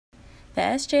The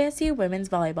SJSU women's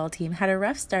volleyball team had a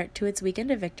rough start to its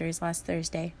weekend of victories last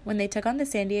Thursday when they took on the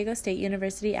San Diego State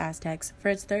University Aztecs for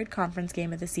its third conference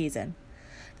game of the season.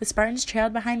 The Spartans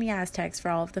trailed behind the Aztecs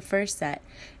for all of the first set,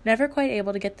 never quite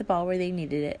able to get the ball where they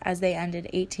needed it as they ended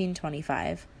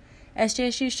 18-25.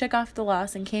 SJSU shook off the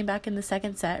loss and came back in the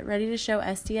second set, ready to show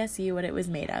SDSU what it was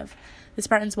made of. The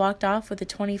Spartans walked off with a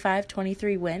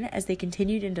 25-23 win as they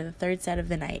continued into the third set of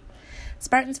the night.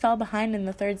 Spartans fell behind in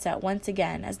the third set once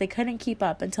again as they couldn't keep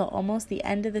up until almost the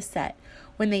end of the set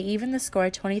when they evened the score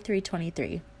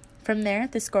 23-23. From there,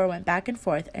 the score went back and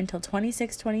forth until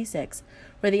 26-26,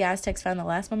 where the Aztecs found the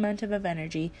last momentum of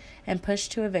energy and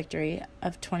pushed to a victory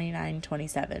of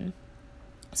 29-27.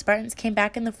 Spartans came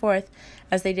back in the fourth,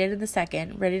 as they did in the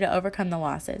second, ready to overcome the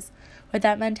losses. With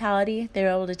that mentality, they were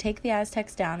able to take the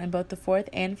Aztecs down in both the fourth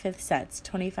and fifth sets,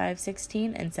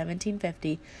 25-16 and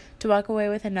 17-50, to walk away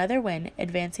with another win,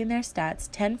 advancing their stats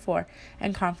 10-4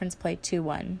 and conference play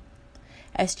 2-1.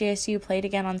 SJSU played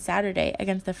again on Saturday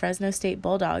against the Fresno State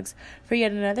Bulldogs for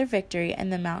yet another victory in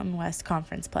the Mountain West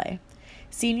Conference play.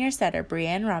 Senior setter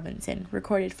Brianne Robinson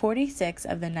recorded 46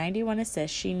 of the 91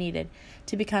 assists she needed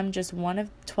to become just one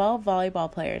of 12 volleyball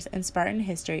players in Spartan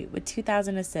history with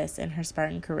 2,000 assists in her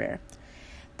Spartan career.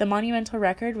 The monumental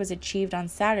record was achieved on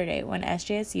Saturday when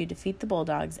SJSU defeated the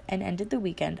Bulldogs and ended the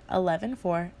weekend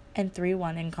 11-4 and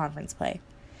 3-1 in conference play.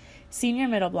 Senior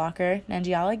middle blocker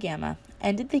Nangiala Gamma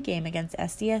ended the game against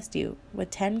SDSU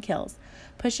with 10 kills,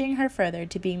 pushing her further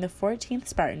to being the 14th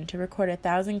Spartan to record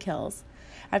 1,000 kills.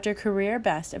 After a career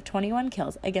best of 21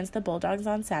 kills against the Bulldogs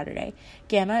on Saturday,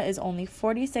 Gamma is only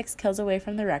 46 kills away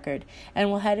from the record and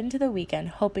will head into the weekend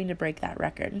hoping to break that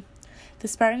record. The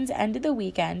Spartans ended the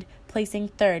weekend placing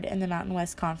third in the Mountain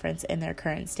West Conference in their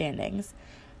current standings.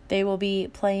 They will be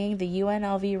playing the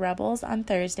UNLV Rebels on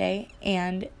Thursday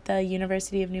and the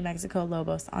University of New Mexico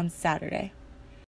Lobos on Saturday.